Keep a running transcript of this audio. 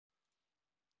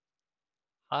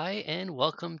Hi, and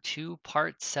welcome to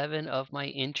part 7 of my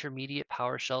intermediate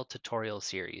PowerShell tutorial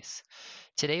series.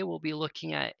 Today we'll be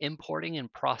looking at importing and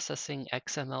processing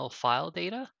XML file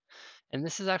data, and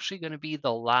this is actually going to be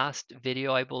the last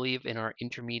video, I believe, in our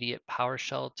intermediate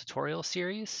PowerShell tutorial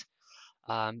series.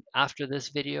 After this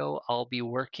video, I'll be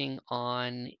working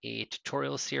on a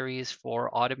tutorial series for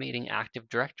automating Active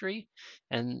Directory,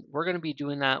 and we're going to be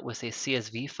doing that with a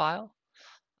CSV file.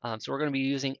 So we're going to be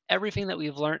using everything that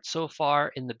we've learned so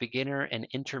far in the beginner and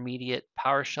intermediate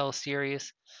PowerShell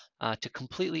series to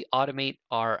completely automate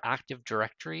our Active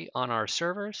Directory on our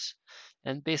servers.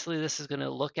 And basically this is going to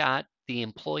look at the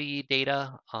employee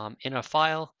data in a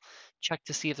file, check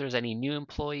to see if there's any new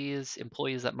employees,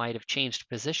 employees that might have changed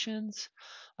positions,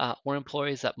 or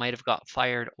employees that might have got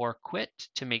fired or quit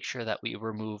to make sure that we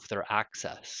remove their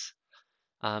access.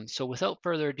 So without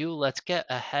further ado, let's get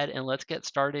ahead and let's get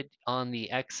started on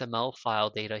the XML file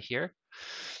data here.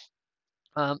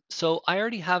 So I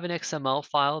already have an XML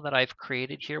file that I've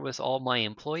created here with all my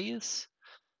employees.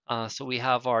 So we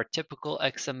have our typical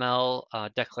XML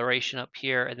declaration up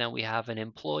here, and then we have an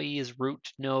employees root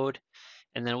node,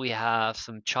 and then we have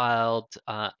some child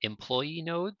employee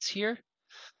nodes here.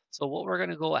 So what we're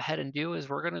going to go ahead and do is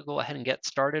we're going to go ahead and get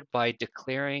started by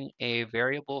declaring a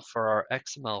variable for our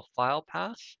XML file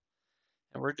path.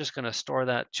 And we're just going to store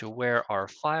that to where our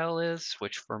file is,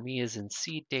 which for me is in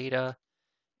seed data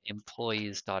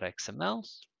employees.xml.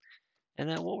 And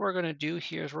then what we're going to do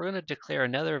here is we're going to declare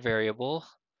another variable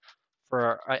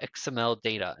for our XML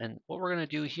data. And what we're going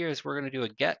to do here is we're going to do a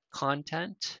get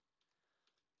content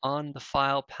on the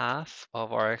file path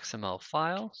of our XML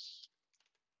file.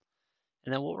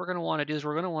 And then what we're going to want to do is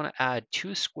we're going to want to add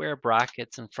 2 square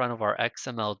brackets in front of our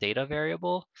XML data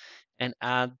variable and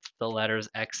add the letters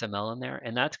XML in there.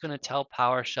 And that's going to tell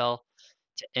PowerShell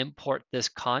to import this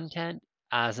content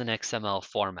as an XML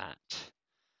format.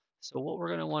 So what we're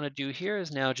going to want to do here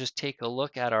is now just take a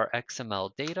look at our XML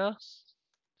data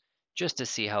just to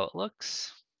see how it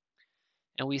looks.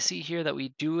 And we see here that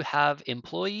we do have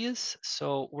employees.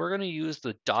 So we're going to use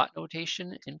the dot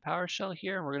notation in PowerShell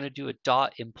here, and we're going to do a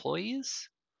dot employees.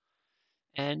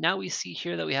 And now we see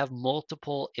here that we have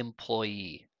multiple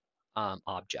employee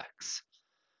objects.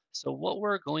 So what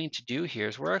we're going to do here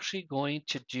is we're actually going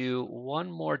to do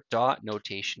one more dot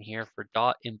notation here for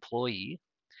dot employee.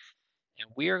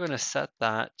 And we are going to set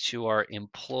that to our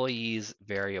employees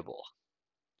variable.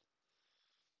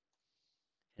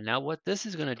 And now what this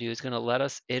is going to do is going to let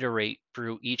us iterate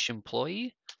through each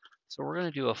employee. So we're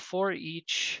going to do a for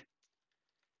each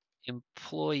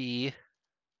employee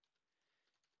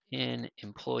in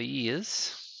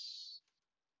employees.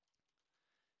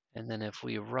 And then if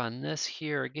we run this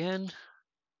here again,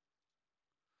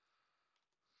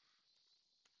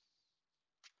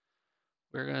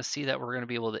 we're going to see that we're going to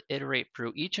be able to iterate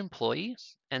through each employee.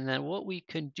 And then what we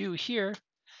can do here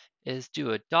is do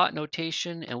a dot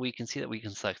notation, and we can see that we can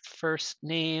select first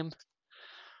name,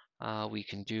 we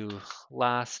can do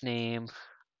last name,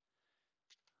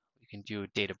 we can do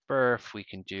date of birth, we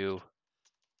can do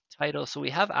title. So we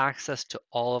have access to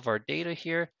all of our data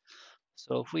here.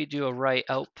 So if we do a write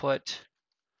output,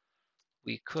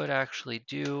 we could actually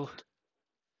do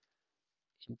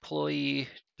employee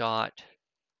dot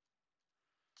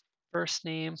first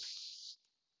name,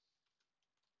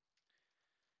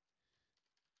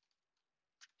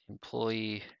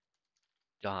 employee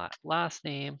dot last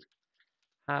name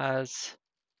has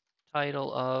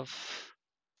title of,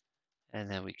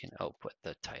 and then we can output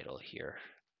the title here.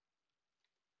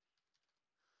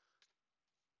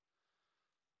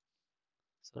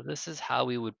 So this is how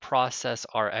we would process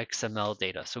our XML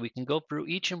data. So we can go through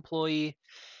each employee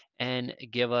and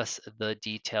give us the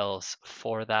details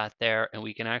for that there. And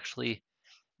we can actually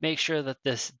make sure that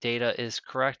this data is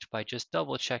correct by just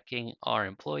double checking our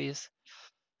employees.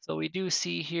 So we do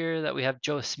see here that we have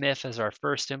Joe Smith as our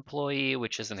first employee,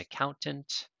 which is an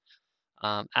accountant,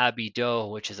 Abby Doe,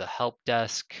 which is a help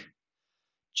desk,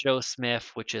 Joe Smith,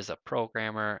 which is a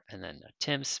programmer, and then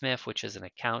Tim Smith, which is an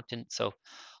accountant. So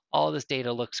all this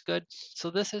data looks good. So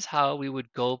this is how we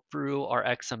would go through our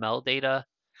XML data.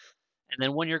 And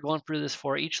then when you're going through this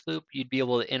for each loop, you'd be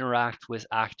able to interact with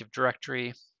Active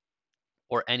Directory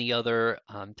or any other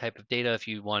type of data if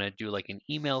you want to do like an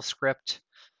email script.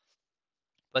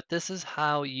 But this is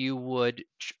how you would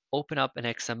open up an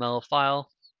XML file,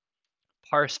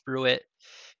 parse through it.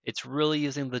 It's really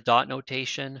using the dot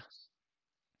notation.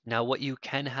 Now, what you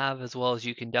can have as well is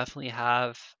you can definitely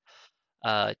have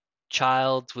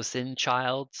childs within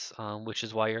childs, which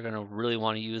is why you're going to really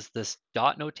want to use this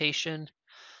dot notation,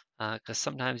 because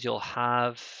sometimes you'll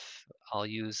have, I'll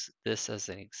use this as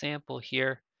an example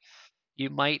here. You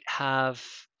might have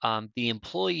the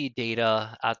employee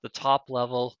data at the top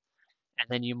level, and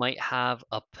then you might have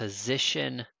a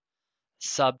position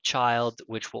subchild,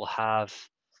 which will have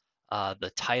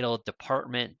the title,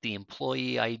 department, the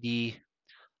employee ID,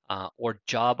 or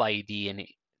job ID. And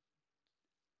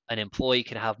an employee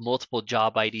can have multiple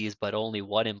job IDs, but only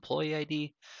one employee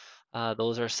ID.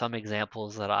 Those are some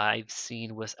examples that I've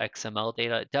seen with XML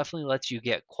data. It definitely lets you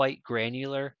get quite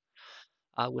granular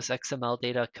with XML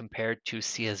data compared to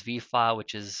CSV file,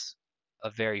 which is a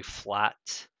very flat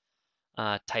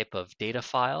type of data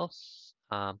file.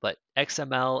 But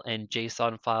XML and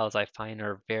JSON files I find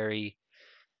are very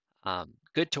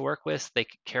good to work with. They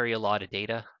carry a lot of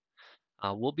data.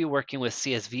 We'll be working with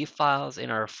CSV files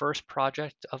in our first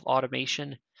project of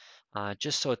automation,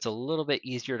 just so it's a little bit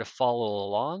easier to follow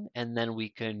along, and then we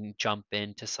can jump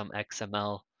into some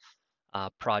XML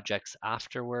projects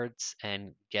afterwards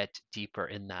and get deeper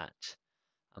in that.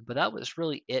 But that was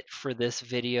really it for this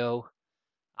video.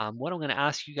 What I'm going to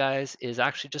ask you guys is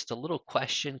actually just a little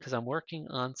question because I'm working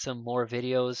on some more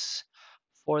videos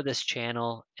for this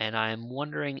channel, and I'm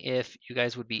wondering if you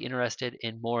guys would be interested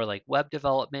in more like web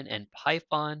development and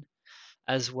Python,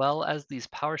 as well as these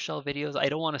PowerShell videos. I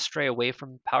don't want to stray away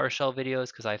from PowerShell videos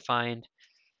because I find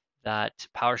that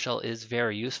PowerShell is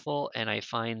very useful, and I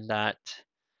find that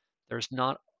there's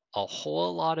not a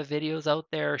whole lot of videos out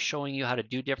there showing you how to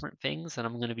do different things, and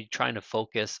I'm going to be trying to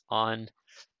focus on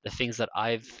the things that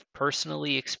I've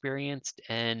personally experienced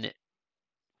and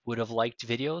would have liked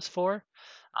videos for.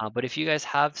 But if you guys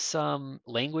have some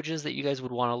languages that you guys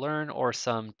would want to learn or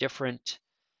some different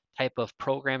type of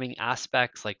programming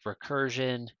aspects like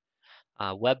recursion,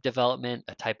 web development,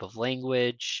 a type of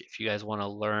language, if you guys want to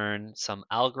learn some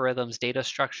algorithms, data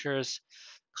structures,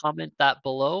 comment that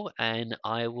below and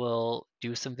I will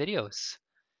do some videos.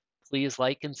 Please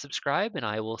like and subscribe, and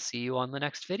I will see you on the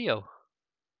next video.